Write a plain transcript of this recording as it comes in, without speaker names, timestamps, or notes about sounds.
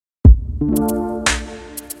Man,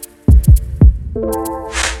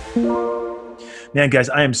 guys,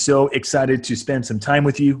 I am so excited to spend some time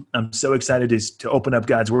with you. I'm so excited to open up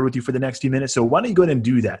God's Word with you for the next few minutes. So why don't you go ahead and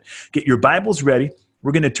do that? Get your Bibles ready.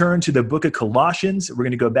 We're going to turn to the book of Colossians. We're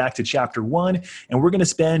going to go back to chapter 1, and we're going to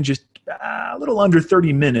spend just a little under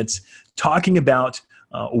 30 minutes talking about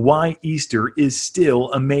why Easter is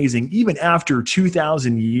still amazing, even after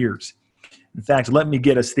 2,000 years. In fact, let me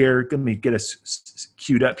get us there. Let me get us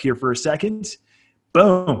queued up here for a second.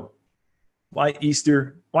 Boom. Why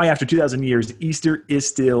after 2,000 years, Easter is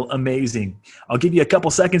still amazing. I'll give you a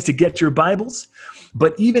couple seconds to get your Bibles.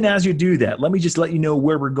 But even as you do that, let me just let you know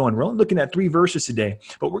where we're going. We're only looking at 3 verses today,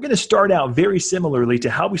 but we're going to start out very similarly to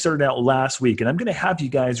how we started out last week. And I'm going to have you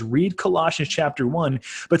guys read Colossians chapter 1.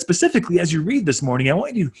 But specifically, as you read this morning, I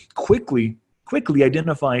want you to quickly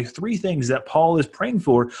identify 3 things that Paul is praying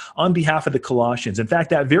for on behalf of the Colossians. In fact,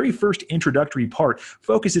 that very first introductory part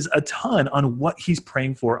focuses a ton on what he's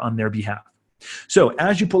praying for on their behalf. So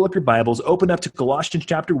as you pull up your Bibles, open up to Colossians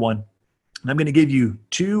chapter 1, and I'm going to give you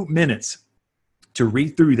 2 minutes to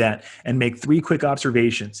read through that and make 3 quick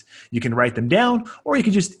observations. You can write them down, or you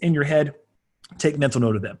can just, in your head, take mental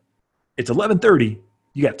note of them. It's 11:30.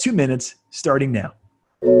 You got 2 minutes starting now.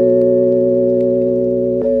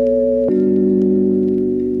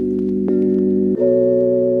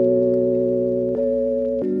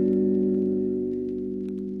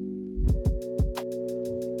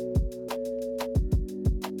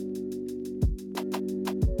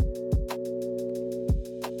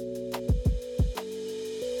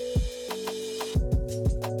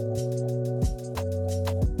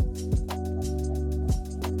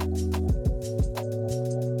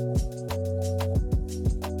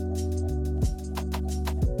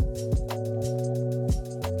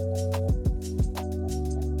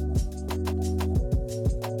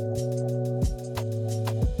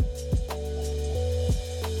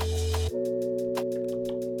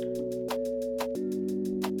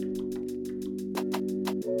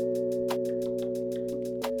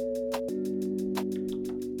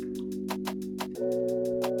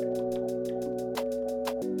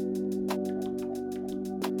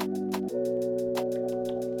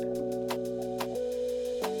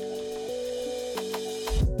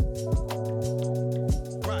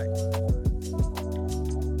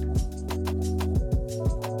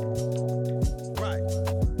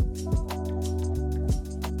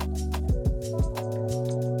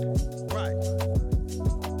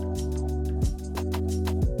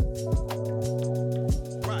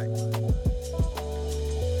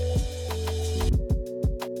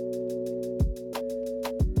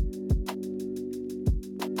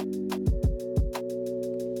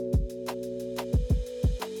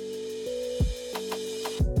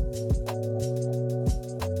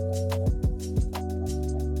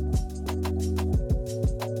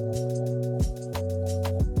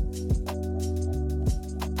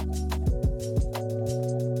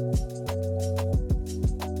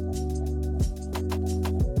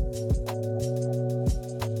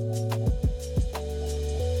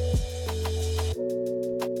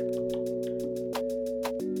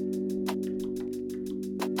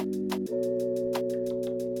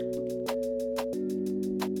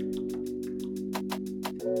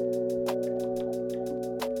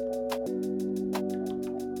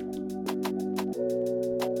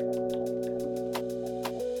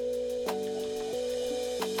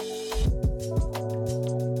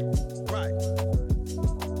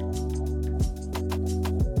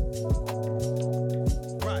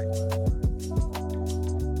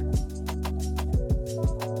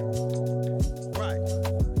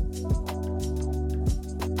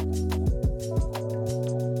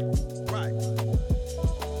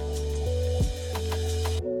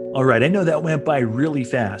 All right, I know that went by really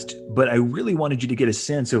fast, but I really wanted you to get a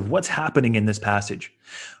sense of what's happening in this passage.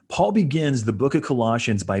 Paul begins the book of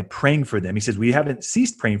Colossians by praying for them. He says, we haven't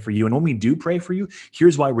ceased praying for you, and when we do pray for you,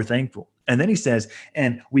 here's why we're thankful. And then he says,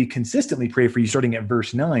 and we consistently pray for you, starting at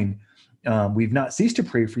verse 9. We've not ceased to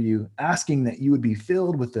pray for you, asking that you would be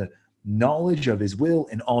filled with the knowledge of his will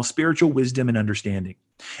and all spiritual wisdom and understanding.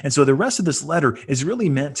 And so the rest of this letter is really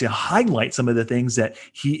meant to highlight some of the things that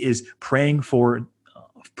he is praying for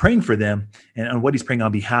them and on what he's praying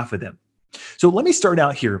on behalf of them. So let me start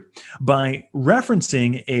out here by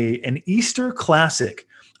referencing an Easter classic.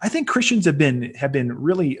 I think Christians have been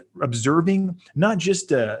really observing not just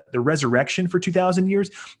the resurrection for 2,000 years,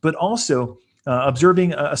 but also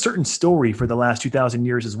observing a certain story for the last 2,000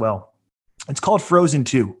 years as well. It's called Frozen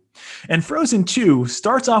 2. And Frozen 2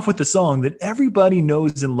 starts off with the song that everybody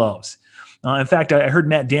knows and loves. In fact, I heard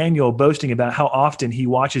Matt Daniel boasting about how often he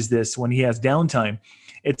watches this when he has downtime.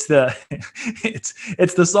 It's the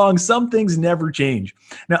it's the song "Some Things Never Change."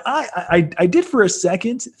 Now, I did for a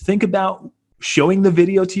second think about showing the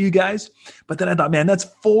video to you guys, but then I thought, man, that's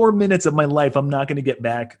 4 minutes of my life I'm not going to get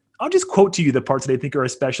back. I'll just quote to you the parts that I think are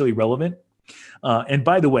especially relevant. And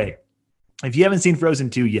by the way, if you haven't seen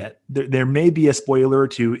Frozen 2 yet, there may be a spoiler or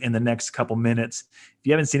two in the next couple minutes. If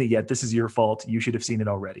you haven't seen it yet, this is your fault. You should have seen it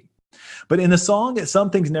already. But in the song,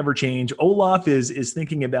 "Some Things Never Change," Olaf is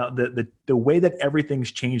thinking about the way that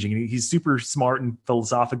everything's changing. He's super smart and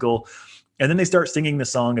philosophical. And then they start singing the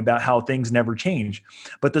song about how things never change.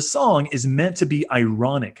 But the song is meant to be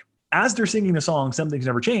ironic. As they're singing the song, "Some Things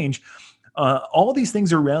Never Change," all these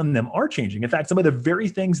things around them are changing. In fact, some of the very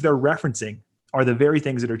things they're referencing are the very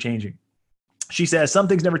things that are changing. She says, "Some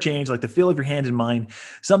things never change, like the feel of your hand in mine.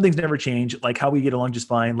 Some things never change, like how we get along just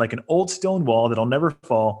fine, like an old stone wall that'll never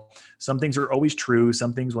fall. Some things are always true.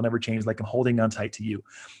 Some things will never change, like I'm holding on tight to you."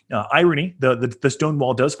 Irony, the stone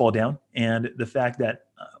wall does fall down. And the fact that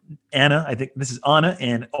Anna, I think this is Anna,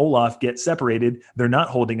 and Olaf get separated, they're not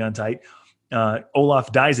holding on tight.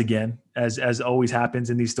 Olaf dies again, as always happens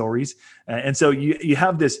in these stories, and so you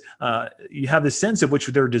have this sense of which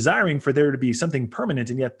they're desiring for there to be something permanent,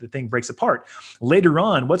 and yet the thing breaks apart. Later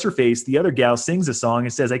on, what's her face, the other gal, sings a song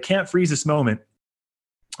and says, "I can't freeze this moment."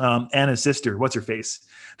 Anna's sister, what's her face?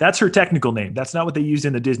 That's her technical name. That's not what they used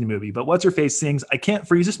in the Disney movie. But what's her face sings, "I can't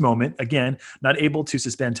freeze this moment." Again, not able to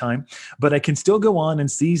suspend time, but I can still go on and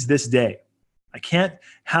seize this day. I can't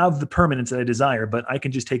have the permanence that I desire, but I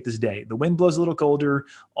can just take this day. The wind blows a little colder.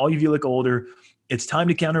 All of you look older. It's time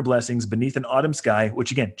to count our blessings beneath an autumn sky,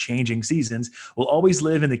 which again, changing seasons. We'll always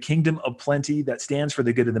live in the kingdom of plenty that stands for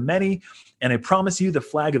the good of the many. And I promise you, the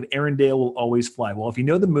flag of Arendelle will always fly. Well, if you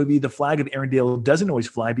know the movie, the flag of Arendelle doesn't always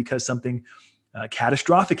fly because something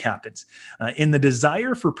catastrophic happens. In the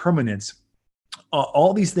desire for permanence,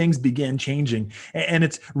 all these things begin changing. And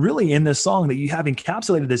it's really in this song that you have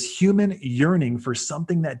encapsulated this human yearning for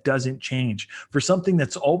something that doesn't change, for something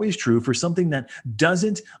that's always true, for something that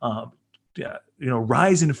doesn't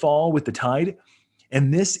rise and fall with the tide.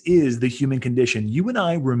 And this is the human condition. You and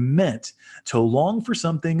I were meant to long for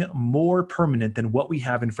something more permanent than what we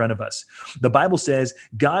have in front of us. The Bible says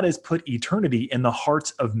God has put eternity in the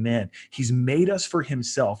hearts of men. He's made us for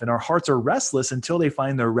himself, and our hearts are restless until they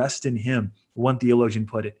find their rest in him, one theologian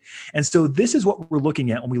put it. And so this is what we're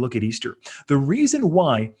looking at when we look at Easter. The reason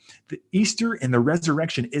why the Easter and the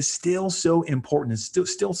resurrection is still so important, and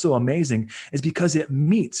still so amazing, is because it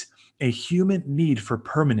meets a human need for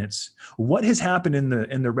permanence. What has happened in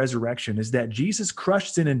the resurrection is that Jesus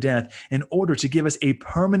crushed sin and death in order to give us a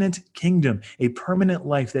permanent kingdom, a permanent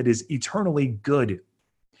life that is eternally good.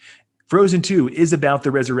 Frozen 2 is about the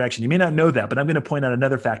resurrection. You may not know that, but I'm going to point out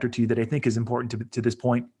another factor to you that I think is important to this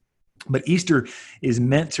point. But Easter is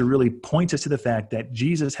meant to really point us to the fact that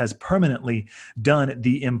Jesus has permanently done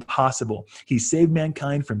the impossible. He saved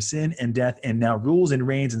mankind from sin and death and now rules and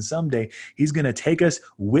reigns. And someday he's going to take us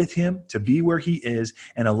with him to be where he is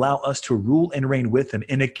and allow us to rule and reign with him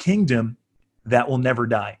in a kingdom that will never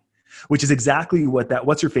die, which is exactly what that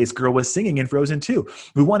what's-her-face girl was singing in Frozen 2.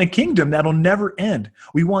 We want a kingdom that'll never end.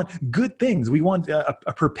 We want good things. We want a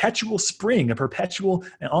perpetual spring, a perpetual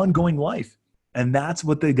and ongoing life. And that's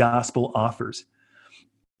what the gospel offers.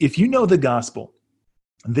 If you know the gospel,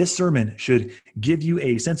 this sermon should give you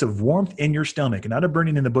a sense of warmth in your stomach, not a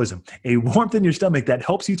burning in the bosom, a warmth in your stomach that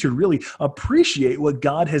helps you to really appreciate what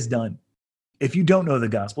God has done. If you don't know the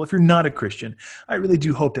gospel, if you're not a Christian, I really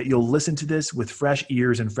do hope that you'll listen to this with fresh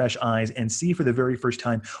ears and fresh eyes and see for the very first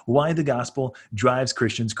time why the gospel drives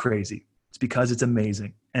Christians crazy. It's because it's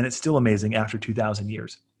amazing, and it's still amazing after 2,000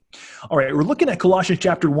 years. All right, we're looking at Colossians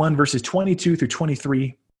chapter 1, verses 22 through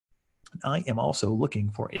 23. I am also looking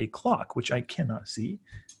for a clock, which I cannot see.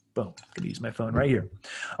 Boom, I'm going to use my phone right here.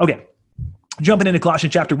 Okay, jumping into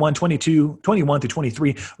Colossians chapter 1, 21 through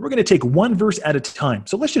 23. We're going to take one verse at a time.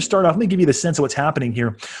 So let's just start off. Let me give you the sense of what's happening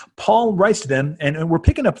here. Paul writes to them, and we're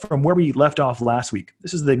picking up from where we left off last week.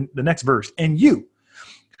 This is the next verse. "And you,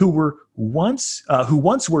 who once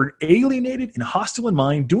were alienated and hostile in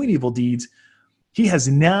mind, doing evil deeds, he has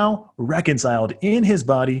now reconciled in his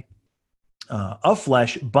body of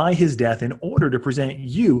flesh by his death in order to present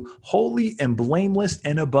you holy and blameless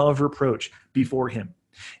and above reproach before him.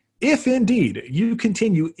 If indeed you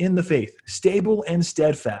continue in the faith, stable and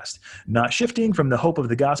steadfast, not shifting from the hope of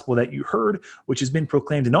the gospel that you heard, which has been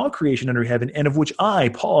proclaimed in all creation under heaven, and of which I,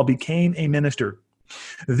 Paul, became a minister.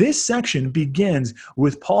 This section begins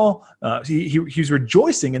with Paul. He's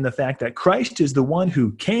rejoicing in the fact that Christ is the one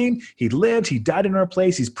who came, he lived, he died in our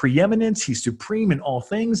place, he's preeminence, he's supreme in all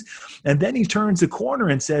things. And then he turns the corner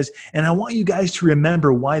and says, and I want you guys to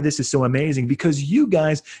remember why this is so amazing, because you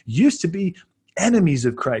guys used to be enemies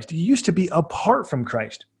of Christ. You used to be apart from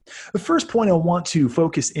Christ. The first point I want to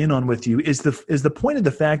focus in on with you is the point of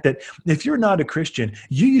the fact that if you're not a Christian,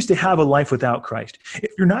 you used to have a life without Christ.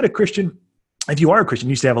 If you're not a Christian, if you are a Christian,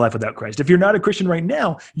 you used to have a life without Christ. If you're not a Christian right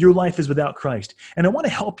now, your life is without Christ. And I want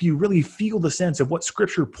to help you really feel the sense of what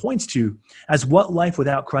Scripture points to as what life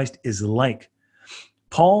without Christ is like.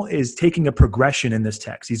 Paul is taking a progression in this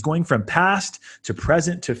text. He's going from past to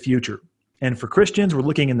present to future. And for Christians, we're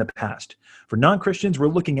looking in the past. For non-Christians, we're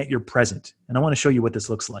looking at your present. And I want to show you what this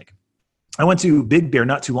looks like. I went to Big Bear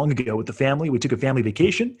not too long ago with the family. We took a family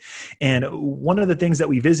vacation. And one of the things that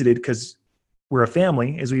we visited, because we're a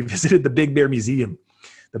family, is we visited the Big Bear Museum,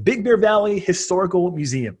 the Big Bear Valley Historical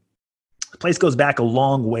Museum. The place goes back a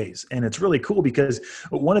long ways, and it's really cool because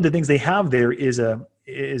one of the things they have there is a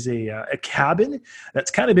cabin that's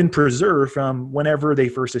kind of been preserved from whenever they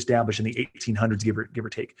first established in the 1800s, give or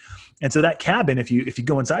take. And so that cabin, if you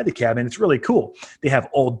go inside the cabin, it's really cool. They have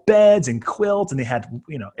old beds and quilts, and they had,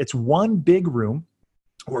 it's one big room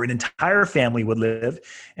where an entire family would live,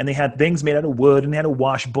 and they had things made out of wood, and they had a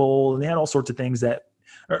wash bowl, and they had all sorts of things that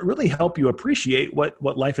really help you appreciate what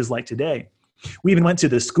life is like today. We even went to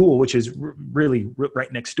the school, which is really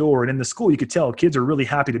right next door. And in the school, you could tell kids are really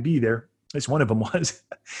happy to be there. At least one of them was.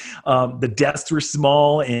 The desks were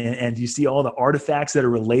small, and you see all the artifacts that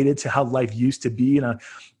are related to how life used to be. And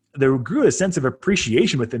there grew a sense of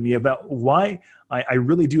appreciation within me about why I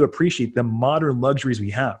really do appreciate the modern luxuries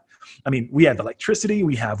we have. I mean, we have electricity,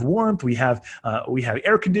 we have warmth, we have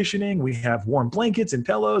air conditioning, we have warm blankets and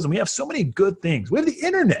pillows, and we have so many good things. We have the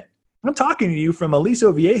internet. I'm talking to you from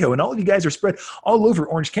Aliso Viejo, and all of you guys are spread all over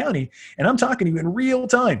Orange County, and I'm talking to you in real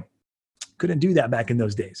time. Couldn't do that back in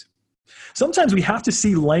those days. Sometimes we have to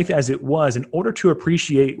see life as it was in order to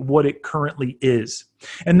appreciate what it currently is.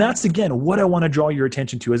 And that's, again, what I want to draw your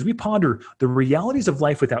attention to as we ponder the realities of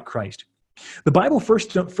life without Christ. The Bible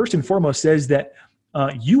first and foremost says that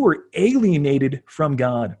you were alienated from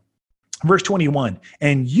God. Verse 21,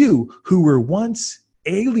 and you who were once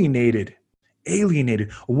alienated.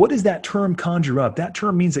 What does that term conjure up? That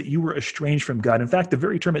term means that you were estranged from God. In fact, the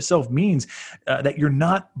very term itself means that you're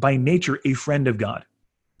not by nature a friend of God.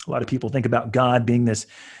 A lot of people think about God being this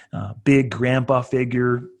big grandpa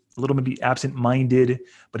figure, a little maybe absent-minded,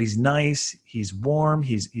 but he's nice, he's warm,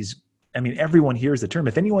 everyone hears the term.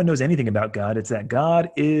 If anyone knows anything about God, it's that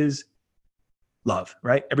God is love,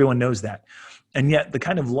 right? Everyone knows that. And yet the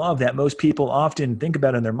kind of love that most people often think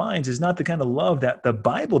about in their minds is not the kind of love that the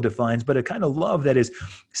Bible defines, but a kind of love that is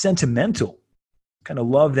sentimental, kind of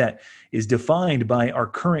love that is defined by our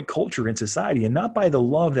current culture and society, and not by the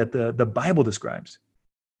love that the Bible describes.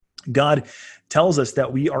 God tells us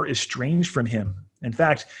that we are estranged from him. In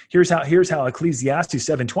fact, here's how Ecclesiastes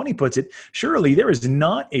 7:20 puts it. Surely there is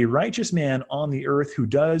not a righteous man on the earth who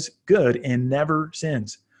does good and never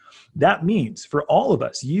sins. That means for all of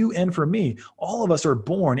us, you and for me, all of us are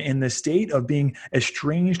born in the state of being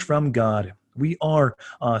estranged from God. We are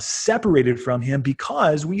separated from him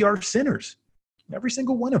because we are sinners, every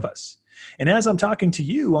single one of us. And as I'm talking to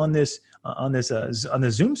you on the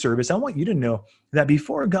Zoom service, I want you to know that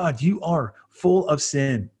before God, you are full of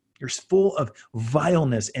sin. You're full of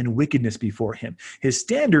vileness and wickedness before him. His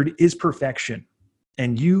standard is perfection.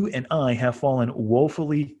 And you and I have fallen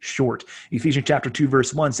woefully short. Ephesians chapter 2,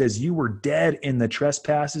 verse 1 says, you were dead in the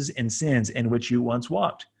trespasses and sins in which you once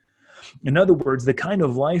walked. In other words, the kind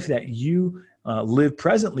of life that you live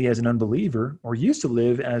presently as an unbeliever, or used to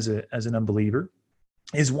live as an unbeliever,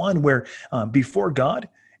 is one where before God,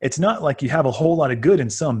 it's not like you have a whole lot of good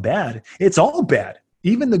and some bad. It's all bad.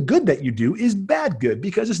 Even the good that you do is bad good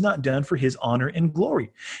because it's not done for his honor and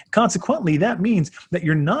glory. Consequently, that means that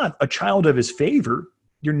you're not a child of his favor.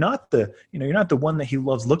 You're not the one that he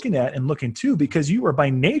loves looking at and looking to, because you are by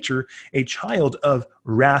nature a child of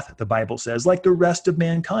wrath, the Bible says, like the rest of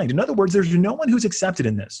mankind. In other words, there's no one who's accepted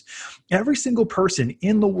in this. Every single person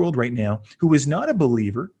in the world right now who is not a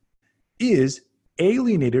believer is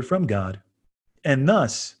alienated from God and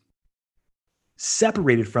thus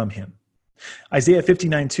separated from him. Isaiah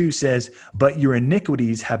 59:2 says, but your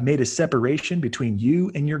iniquities have made a separation between you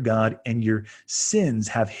and your God, and your sins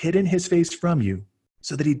have hidden his face from you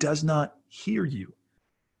so that he does not hear you.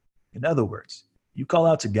 In other words, you call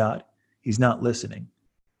out to God, he's not listening.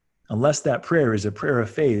 Unless that prayer is a prayer of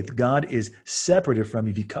faith, God is separated from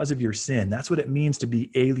you because of your sin. That's what it means to be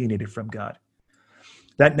alienated from God.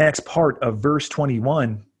 That next part of verse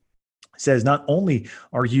 21 says, not only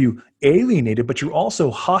are you alienated, but you're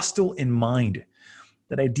also hostile in mind.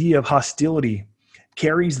 That idea of hostility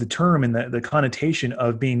carries the term and the connotation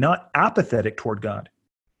of being not apathetic toward God,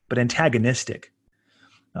 but antagonistic.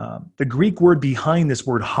 The Greek word behind this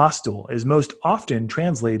word hostile is most often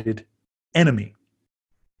translated enemy.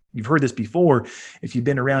 You've heard this before if you've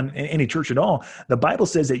been around any church at all. The Bible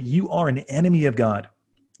says that you are an enemy of God.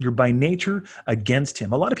 You're by nature against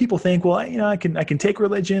him. A lot of people think, well, I can take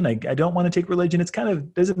religion. I don't want to take religion. It's kind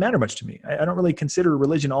of doesn't matter much to me. I don't really consider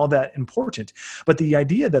religion all that important. But the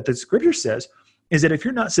idea that the scripture says is that if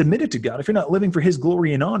you're not submitted to God, if you're not living for his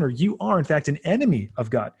glory and honor, you are in fact an enemy of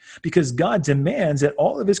God, because God demands that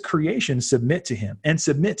all of his creation submit to him and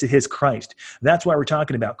submit to his Christ. That's why we're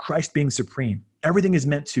talking about Christ being supreme. Everything is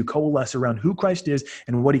meant to coalesce around who Christ is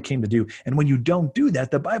and what he came to do. And when you don't do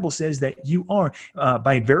that, the Bible says that you are,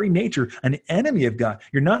 by very nature, an enemy of God.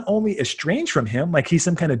 You're not only estranged from him, like he's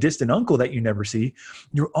some kind of distant uncle that you never see,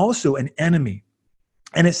 you're also an enemy.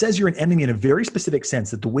 And it says you're an enemy in a very specific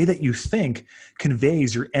sense, that the way that you think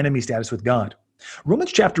conveys your enemy status with God.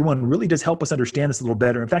 Romans chapter 1 really does help us understand this a little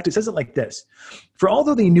better. In fact, it says it like this: for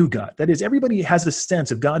although they knew God, that is, everybody has a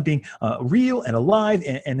sense of God being real and alive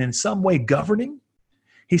and in some way governing.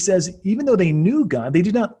 He says, even though they knew God, they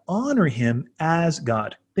did not honor him as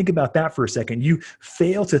God. Think about that for a second. You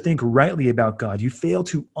fail to think rightly about God. You fail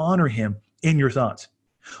to honor him in your thoughts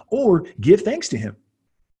or give thanks to him.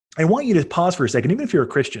 I want you to pause for a second, even if you're a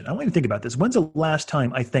Christian. I want you to think about this. When's the last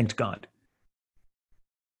time I thanked God?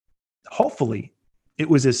 Hopefully, it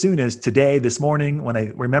was as soon as today, this morning, when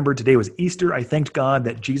I remembered today was Easter. I thanked God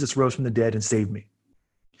that Jesus rose from the dead and saved me.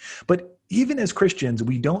 But even as Christians,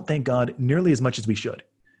 we don't thank God nearly as much as we should.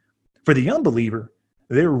 For the unbeliever,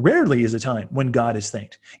 there rarely is a time when God is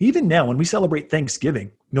thanked. Even now, when we celebrate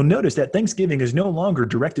Thanksgiving, you'll notice that Thanksgiving is no longer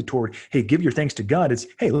directed toward, hey, give your thanks to God. It's,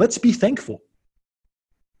 hey, let's be thankful.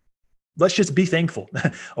 Let's just be thankful.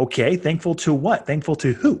 Okay, thankful to what? Thankful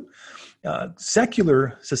to who?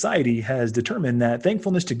 Secular society has determined that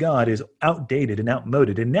thankfulness to God is outdated and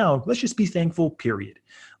outmoded. And now let's just be thankful, period.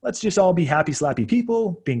 Let's just all be happy, slappy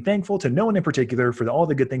people, being thankful to no one in particular for all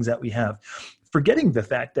the good things that we have, forgetting the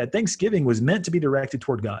fact that Thanksgiving was meant to be directed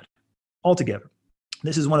toward God altogether.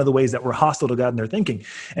 This is one of the ways that we're hostile to God in their thinking.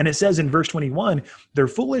 And it says in verse 21, their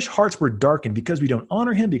foolish hearts were darkened because we don't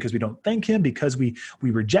honor him, because we don't thank him, because we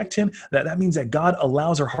reject him. That means that God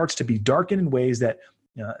allows our hearts to be darkened in ways that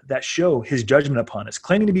show his judgment upon us,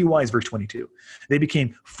 claiming to be wise, verse 22. They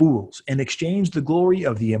became fools and exchanged the glory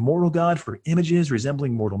of the immortal God for images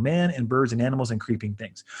resembling mortal man and birds and animals and creeping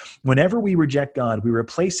things. Whenever we reject God, we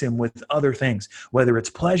replace him with other things, whether it's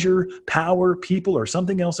pleasure, power, people, or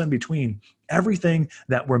something else in between. Everything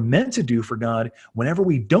that we're meant to do for God, whenever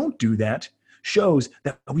we don't do that, shows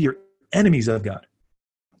that we are enemies of God.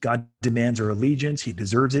 God demands our allegiance. He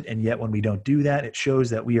deserves it. And yet when we don't do that, it shows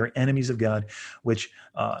that we are enemies of God, which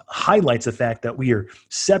highlights the fact that we are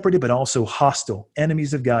separated, but also hostile,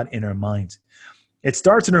 enemies of God in our minds. It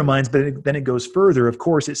starts in our minds, but then it goes further. Of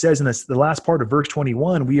course, it says in the last part of verse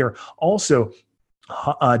 21, we are also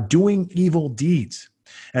doing evil deeds.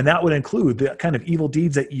 And that would include the kind of evil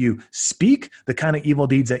deeds that you speak, the kind of evil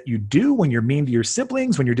deeds that you do when you're mean to your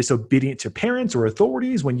siblings, when you're disobedient to parents or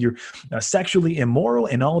authorities, when you're sexually immoral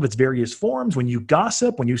in all of its various forms, when you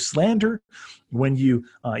gossip, when you slander, when you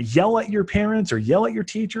yell at your parents or yell at your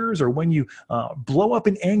teachers, or when you blow up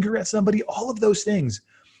in anger at somebody. All of those things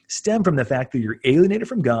stem from the fact that you're alienated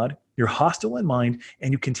from God, you're hostile in mind,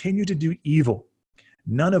 and you continue to do evil.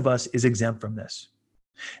 None of us is exempt from this.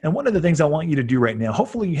 And one of the things I want you to do right now,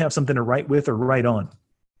 hopefully you have something to write with or write on.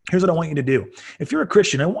 Here's what I want you to do. If you're a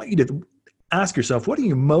Christian, I want you to ask yourself, what are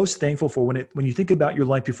you most thankful for when you think about your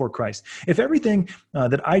life before Christ? If everything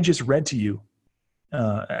that I just read to you,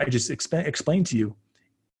 I just explained to you,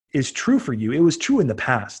 is true for you, it was true in the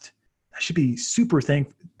past, that should be super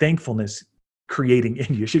thankfulness creating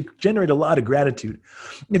in you. It should generate a lot of gratitude.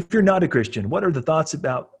 If you're not a Christian, what are your thoughts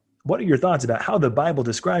about how the Bible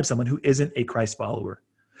describes someone who isn't a Christ follower?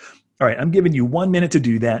 All right, I'm giving you 1 minute to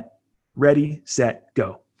do that. Ready, set,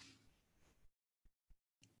 go.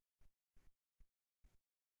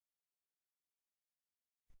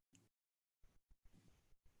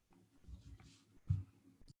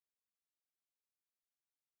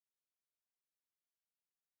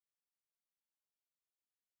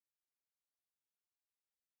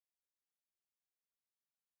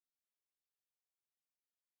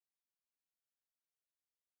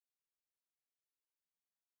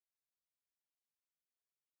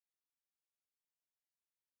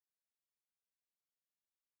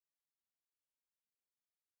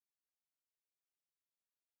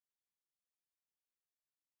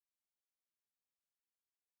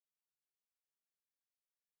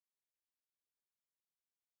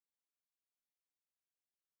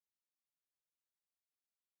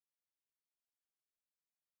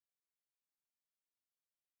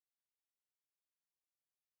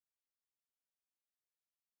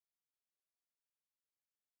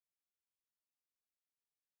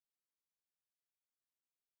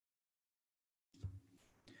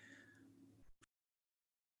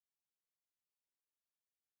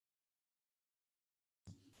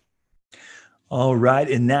 All right,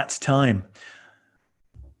 and that's time.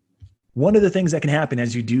 One of the things that can happen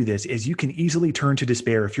as you do this is you can easily turn to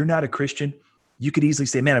despair. If you're not a Christian, you could easily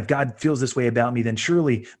say, man, if God feels this way about me, then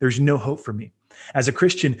surely there's no hope for me. As a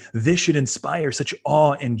Christian, this should inspire such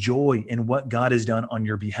awe and joy in what God has done on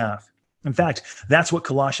your behalf. In fact, that's what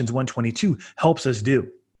Colossians 1:22 helps us do.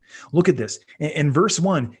 Look at this. In verse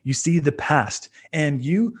 1, you see the past. And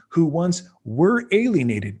you who once were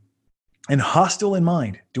alienated and hostile in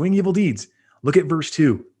mind, doing evil deeds. Look at verse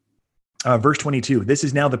 2. Verse 22, this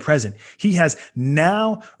is now the present. He has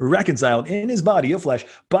now reconciled in his body of flesh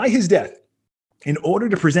by his death in order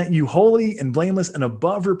to present you holy and blameless and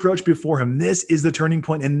above reproach before him. This is the turning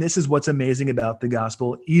point, and this is what's amazing about the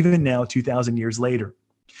gospel, even now 2,000 years later.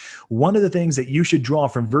 One of the things that you should draw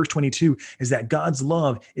from verse 22 is that God's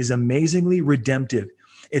love is amazingly redemptive.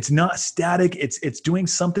 It's not static. It's doing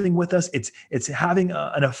something with us. It's having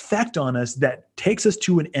an effect on us that takes us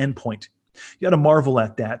to an end point. You got to marvel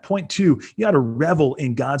at that. Point two, you got to revel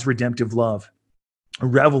in God's redemptive love.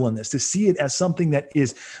 Revel in this, to see it as something that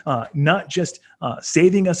is not just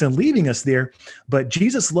saving us and leaving us there, but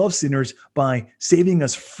Jesus loves sinners by saving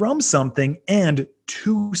us from something and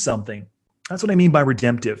to something. That's what I mean by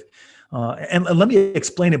redemptive. And let me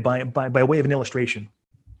explain it by way of an illustration.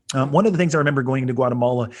 One of the things I remember going into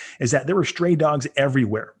Guatemala is that there were stray dogs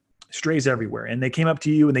everywhere. Strays everywhere. And they came up to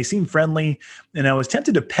you and they seemed friendly. And I was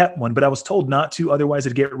tempted to pet one, but I was told not to, otherwise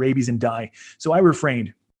I'd get rabies and die. So I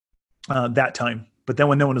refrained that time. But then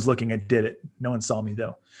when no one was looking, I did it. No one saw me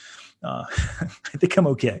though. I think I'm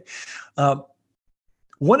okay.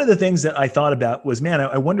 One of the things that I thought about was, man,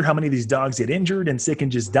 I wonder how many of these dogs get injured and sick and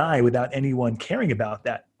just die without anyone caring about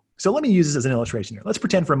that. So let me use this as an illustration here. Let's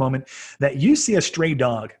pretend for a moment that you see a stray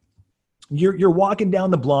dog. You're walking down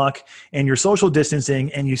the block and you're social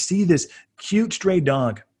distancing and you see this cute stray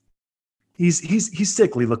dog. He's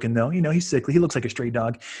sickly looking though. You know, he's sickly. He looks like a stray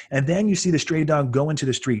dog. And then you see the stray dog go into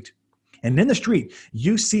the street. And in the street,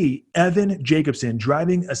 you see Evan Jacobson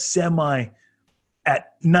driving a semi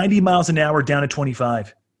at 90 miles an hour down to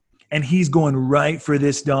 25. And he's going right for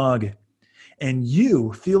this dog. And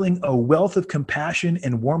you, feeling a wealth of compassion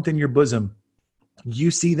and warmth in your bosom,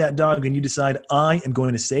 you see that dog and you decide, I am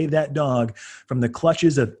going to save that dog from the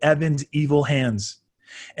clutches of Evan's evil hands.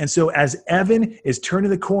 And so as Evan is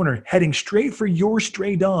turning the corner, heading straight for your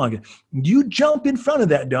stray dog, you jump in front of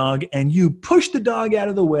that dog and you push the dog out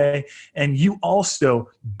of the way, and you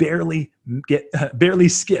also barely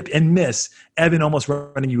skip and miss Evan almost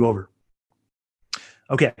running you over.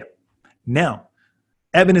 Okay, now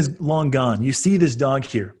Evan is long gone. You see this dog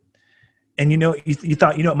here. And you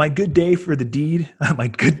thought, my good deed for the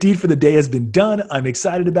day has been done. I'm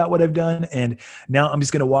excited about what I've done. And now I'm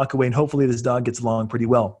just going to walk away and hopefully this dog gets along pretty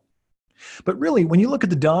well. But really, when you look at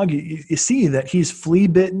the dog, you see that he's flea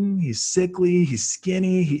bitten, he's sickly, he's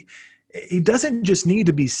skinny. He doesn't just need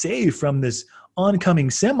to be saved from this oncoming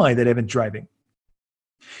semi that Evan's driving.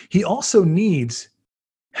 He also needs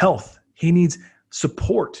health. He needs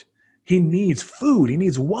support. He needs food. He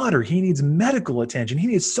needs water. He needs medical attention. He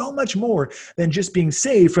needs so much more than just being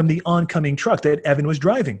saved from the oncoming truck that Evan was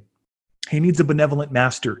driving. He needs a benevolent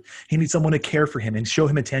master. He needs someone to care for him and show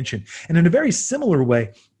him attention. And in a very similar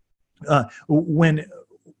way, when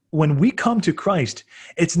we come to Christ,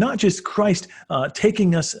 it's not just Christ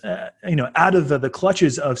taking us out of the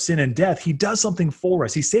clutches of sin and death. He does something for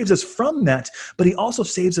us. He saves us from that, but he also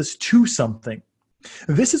saves us to something.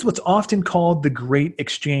 This is what's often called the great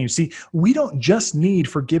exchange. See, we don't just need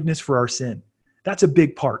forgiveness for our sin. That's a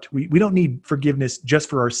big part. We don't need forgiveness just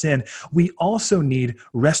for our sin. We also need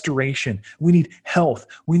restoration. We need health.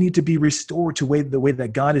 We need to be restored to the way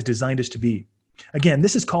that God has designed us to be. Again,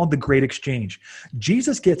 this is called the great exchange.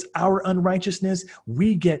 Jesus gets our unrighteousness.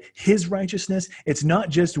 We get his righteousness. It's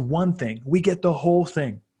not just one thing. We get the whole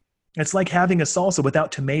thing. It's like having a salsa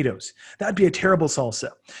without tomatoes. That'd be a terrible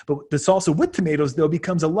salsa. But the salsa with tomatoes, though,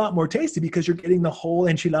 becomes a lot more tasty because you're getting the whole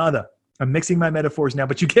enchilada. I'm mixing my metaphors now,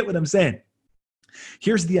 but you get what I'm saying.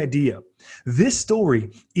 Here's the idea. This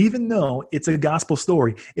story, even though it's a gospel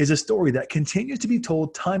story, is a story that continues to be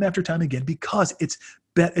told time after time again because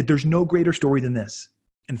there's no greater story than this.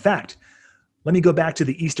 In fact, let me go back to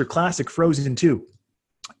the Easter classic, Frozen 2.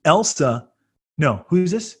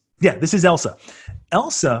 Who's this? Yeah, this is Elsa.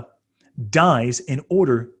 Elsa dies in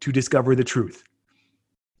order to discover the truth.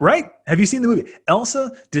 Right? Have you seen the movie?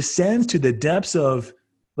 Elsa descends to the depths of,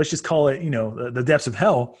 let's just call it, the depths of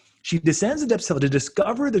hell. She descends to the depths of hell to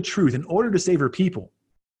discover the truth in order to save her people.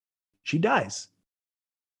 She dies.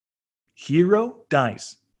 Hero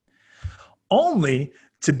dies. Only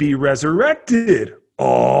to be resurrected.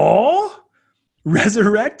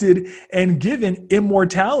 Resurrected and given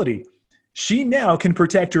immortality. She now can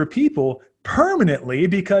protect her people permanently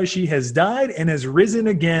because she has died and has risen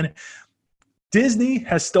again. Disney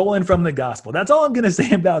has stolen from the gospel. That's all I'm going to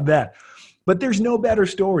say about that. But there's no better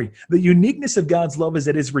story. The uniqueness of God's love is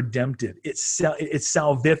that it's redemptive. It's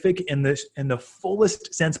salvific in the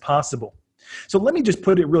fullest sense possible. So let me just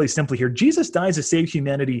put it really simply here. Jesus dies to save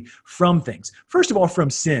humanity from things. First of all, from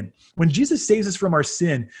sin. When Jesus saves us from our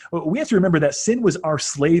sin, we have to remember that sin was our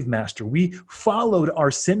slave master. We followed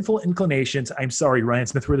our sinful inclinations. I'm sorry, Ryan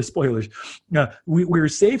Smith, for the spoilers. We were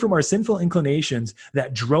saved from our sinful inclinations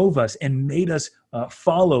that drove us and made us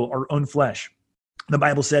follow our own flesh. The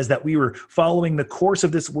Bible says that we were following the course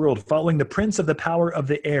of this world, following the prince of the power of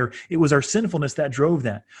the air. It was our sinfulness that drove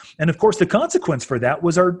that. And of course, the consequence for that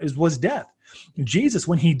was death. Jesus,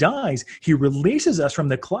 when he dies, he releases us from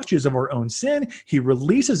the clutches of our own sin. He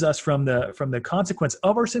releases us from the consequence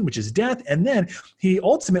of our sin, which is death. And then he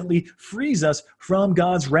ultimately frees us from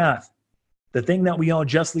God's wrath, the thing that we all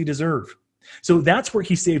justly deserve. So that's where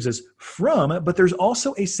he saves us from, but there's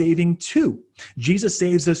also a saving to. Jesus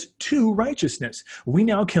saves us to righteousness. We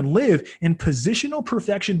now can live in positional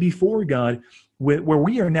perfection before God, where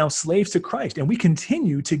we are now slaves to Christ, and we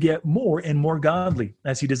continue to get more and more godly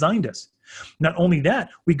as he designed us. Not only that,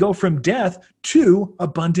 we go from death to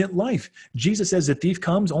abundant life. Jesus says the thief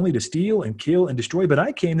comes only to steal and kill and destroy, but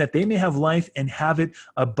I came that they may have life and have it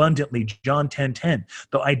abundantly. John 10:10.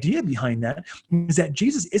 The idea behind that is that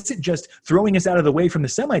Jesus isn't just throwing us out of the way from the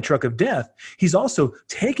semi-truck of death. He's also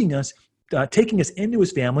taking us into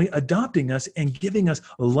his family, adopting us, and giving us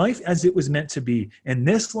life as it was meant to be in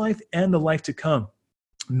this life and the life to come,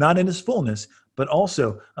 not in its fullness, but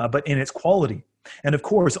in its quality. And of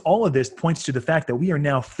course, all of this points to the fact that we are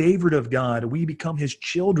now favored of God. We become his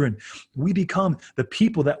children. We become the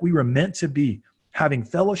people that we were meant to be, having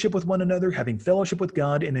fellowship with one another, having fellowship with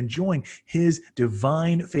God, and enjoying his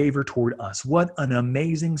divine favor toward us. What an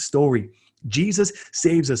amazing story. Jesus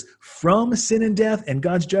saves us from sin and death and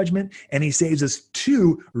God's judgment, and he saves us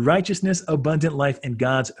to righteousness, abundant life, and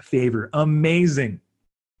God's favor. Amazing.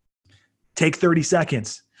 Take 30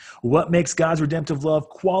 seconds. What makes God's redemptive love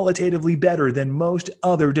qualitatively better than most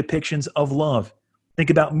other depictions of love? Think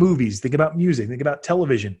about movies, think about music, think about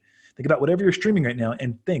television, think about whatever you're streaming right now,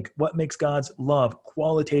 and think what makes God's love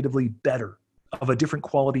qualitatively better, of a different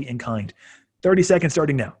quality and kind. 30 seconds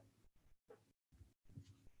starting now.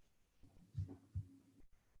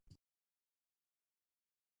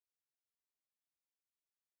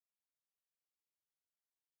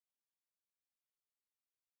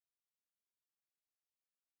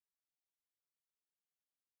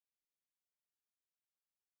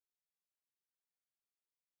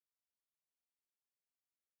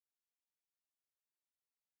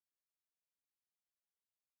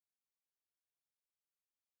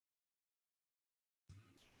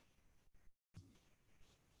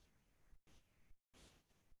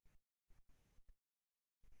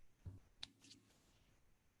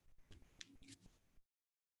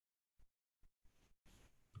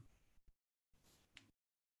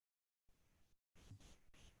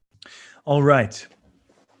 All right.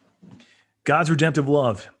 God's redemptive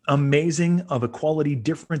love, amazing, of a quality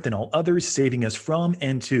different than all others, saving us from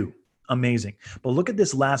and to. Amazing. But look at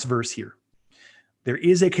this last verse here. There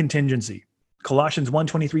is a contingency. Colossians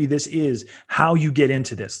 1:23, this is how you get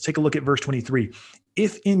into this. Take a look at verse 23.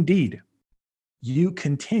 If indeed you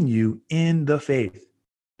continue in the faith,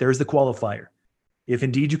 there's the qualifier. If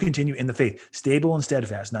indeed you continue in the faith, stable and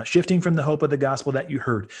steadfast, not shifting from the hope of the gospel that you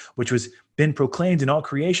heard, which was been proclaimed in all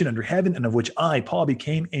creation under heaven, and of which I, Paul,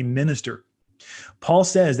 became a minister. Paul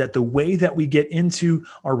says that the way that we get into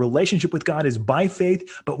our relationship with God is by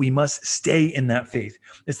faith, but we must stay in that faith.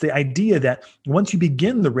 It's the idea that once you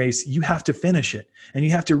begin the race, you have to finish it. And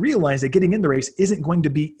you have to realize that getting in the race isn't going to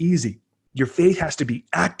be easy. Your faith has to be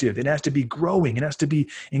active. It has to be growing. It has to be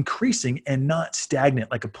increasing and not stagnant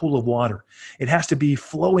like a pool of water. It has to be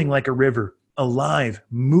flowing like a river, alive,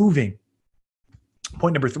 moving.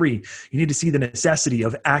 Point number 3, you need to see the necessity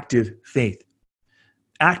of active faith.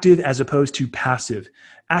 Active as opposed to passive.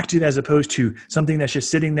 Active as opposed to something that's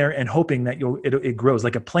just sitting there and hoping that it grows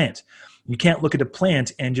like a plant. You can't look at a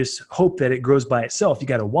plant and just hope that it grows by itself. You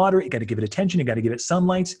got to water it. You got to give it attention. You got to give it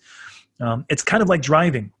sunlight. It's kind of like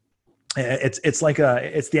driving. It's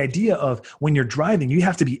the idea of when you're driving, you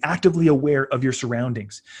have to be actively aware of your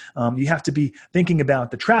surroundings. You have to be thinking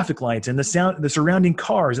about the traffic lights and the surrounding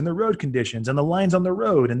cars and the road conditions and the lines on the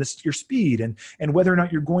road and your speed and whether or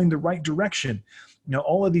not you're going the right direction.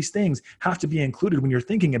 All of these things have to be included when you're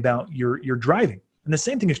thinking about your driving. And the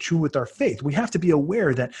same thing is true with our faith. We have to be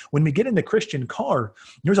aware that when we get in the Christian car,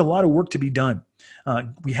 there's a lot of work to be done.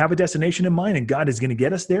 We have a destination in mind, and God is going to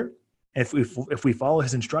get us there. if we follow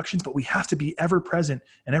his instructions, but we have to be ever present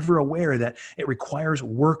and ever aware that it requires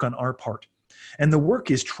work on our part. And the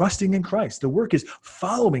work is trusting in Christ. The work is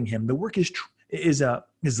following him. The work is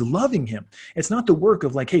loving him. It's not the work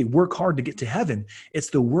of like, hey, work hard to get to heaven. It's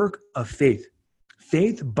the work of faith.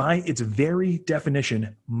 Faith, by its very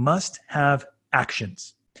definition, must have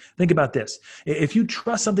actions. Think about this. If you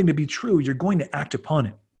trust something to be true, you're going to act upon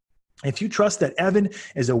it. If you trust that Evan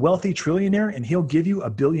is a wealthy trillionaire and he'll give you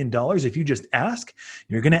 $1 billion, if you just ask,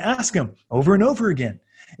 you're going to ask him over and over again.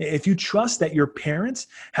 If you trust that your parents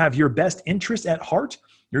have your best interest at heart,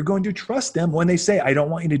 you're going to trust them when they say, I don't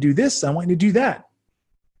want you to do this, I want you to do that.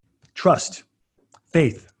 Trust,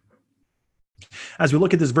 faith. As we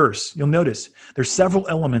look at this verse, you'll notice there's several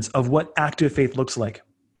elements of what active faith looks like.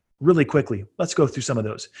 Really quickly, let's go through some of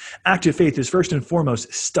those. Active faith is first and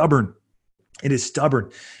foremost stubborn. It is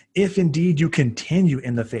stubborn. If indeed you continue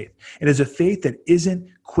in the faith, it is a faith that isn't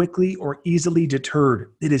quickly or easily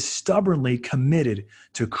deterred. It is stubbornly committed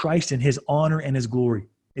to Christ and his honor and his glory.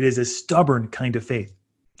 It is a stubborn kind of faith.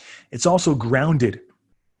 It's also grounded.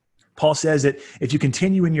 Paul says that if you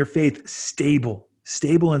continue in your faith, stable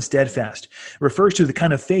and steadfast. It refers to the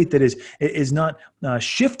kind of faith that is not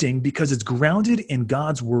shifting because it's grounded in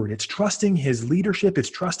God's word. It's trusting his leadership. It's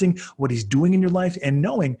trusting what he's doing in your life and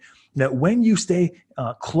knowing that when you stay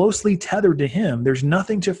closely tethered to him, there's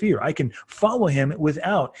nothing to fear. I can follow him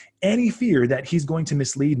without any fear that he's going to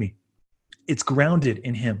mislead me. It's grounded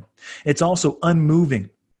in him. It's also unmoving.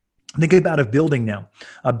 Think about a building now.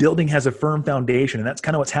 A building has a firm foundation, and that's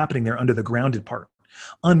kind of what's happening there under the grounded part.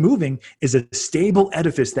 Unmoving is a stable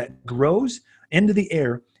edifice that grows into the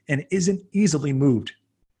air and isn't easily moved.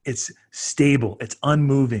 It's stable. It's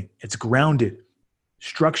unmoving. It's grounded.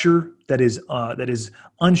 Structure that is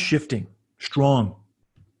unshifting, strong.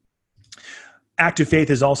 Active faith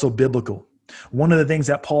is also biblical. One of the things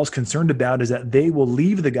that Paul's concerned about is that they will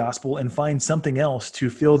leave the gospel and find something else to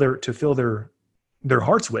fill their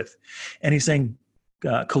hearts with. And he's saying,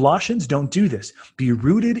 Colossians, don't do this. Be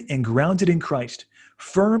rooted and grounded in Christ,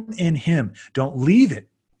 firm in him. Don't leave it.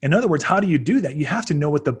 In other words, how do you do that? You have to know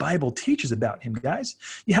what the Bible teaches about him, guys.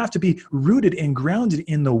 You have to be rooted and grounded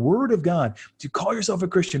in the word of God. To call yourself a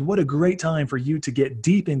Christian, what a great time for you to get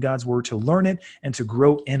deep in God's word, to learn it and to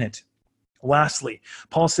grow in it. Lastly,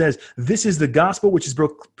 Paul says, this is the gospel which has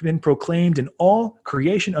been proclaimed in all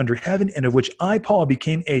creation under heaven, and of which I, Paul,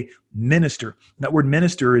 became a minister. That word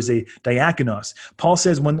minister is a diakonos. Paul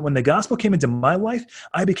says, when the gospel came into my life,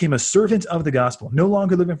 I became a servant of the gospel, no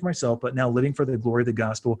longer living for myself, but now living for the glory of the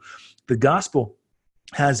gospel. The gospel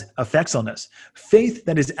has effects on us. Faith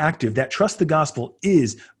that is active, that trusts the gospel,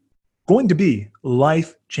 is going to be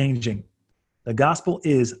life-changing. The gospel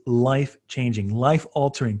is life-changing,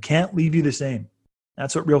 life-altering, can't leave you the same.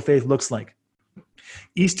 That's what real faith looks like.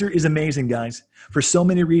 Easter is amazing, guys, for so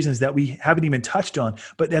many reasons that we haven't even touched on,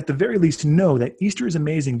 but at the very least know that Easter is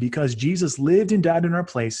amazing because Jesus lived and died in our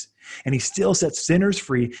place, and he still sets sinners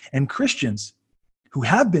free, and Christians who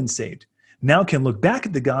have been saved now can look back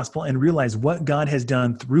at the gospel and realize what God has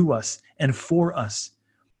done through us and for us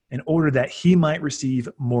in order that he might receive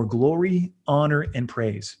more glory, honor, and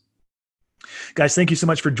praise. Guys, thank you so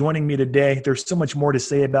much for joining me today. There's so much more to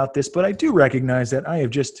say about this, but I do recognize that I have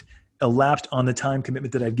just elapsed on the time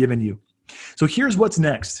commitment that I've given you. So here's what's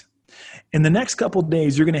next. In the next couple of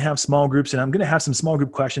days, you're going to have small groups, and I'm going to have some small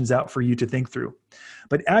group questions out for you to think through.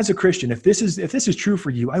 But as a Christian, if this is true for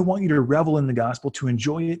you, I want you to revel in the gospel, to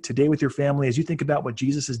enjoy it today with your family as you think about what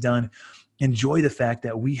Jesus has done. Enjoy the fact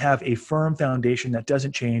that we have a firm foundation that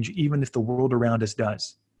doesn't change, even if the world around us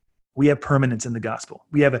does. We have permanence in the gospel.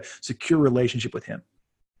 We have a secure relationship with him.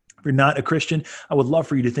 If you're not a Christian, I would love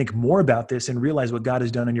for you to think more about this and realize what God has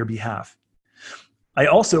done on your behalf. I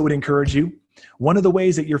also would encourage you, one of the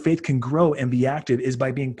ways that your faith can grow and be active is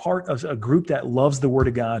by being part of a group that loves the word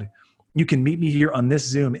of God. You can meet me here on this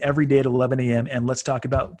Zoom every day at 11 a.m. and let's talk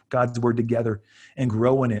about God's word together and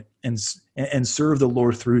grow in it and serve the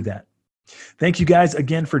Lord through that. Thank you guys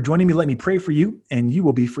again for joining me. Let me pray for you and you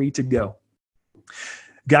will be free to go.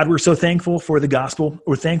 God, we're so thankful for the gospel.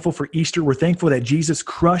 We're thankful for Easter. We're thankful that Jesus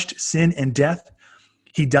crushed sin and death.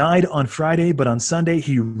 He died on Friday, but on Sunday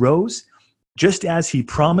he rose just as he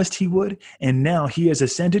promised he would. And now he has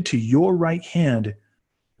ascended to your right hand,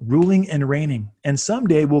 ruling and reigning. And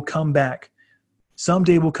someday will come back.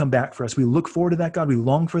 Someday will come back for us. We look forward to that, God. We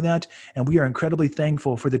long for that. And we are incredibly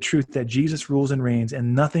thankful for the truth that Jesus rules and reigns,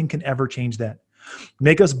 and nothing can ever change that.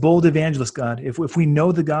 Make us bold evangelists, God. If we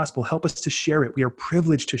know the gospel, help us to share it. We are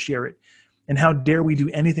privileged to share it. And how dare we do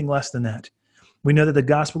anything less than that? We know that the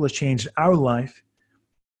gospel has changed our life,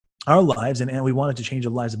 our lives, and we want it to change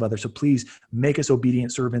the lives of others. So please make us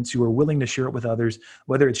obedient servants who are willing to share it with others,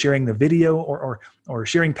 whether it's sharing the video or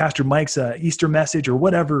sharing Pastor Mike's Easter message or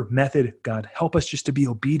whatever method. God, help us just to be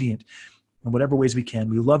obedient in whatever ways we can.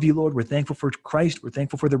 We love you, Lord. We're thankful for Christ. We're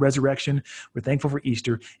thankful for the resurrection. We're thankful for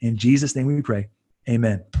Easter. In Jesus' name we pray.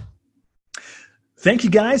 Amen. Thank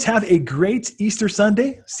you, guys. Have a great Easter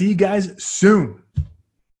Sunday. See you guys soon.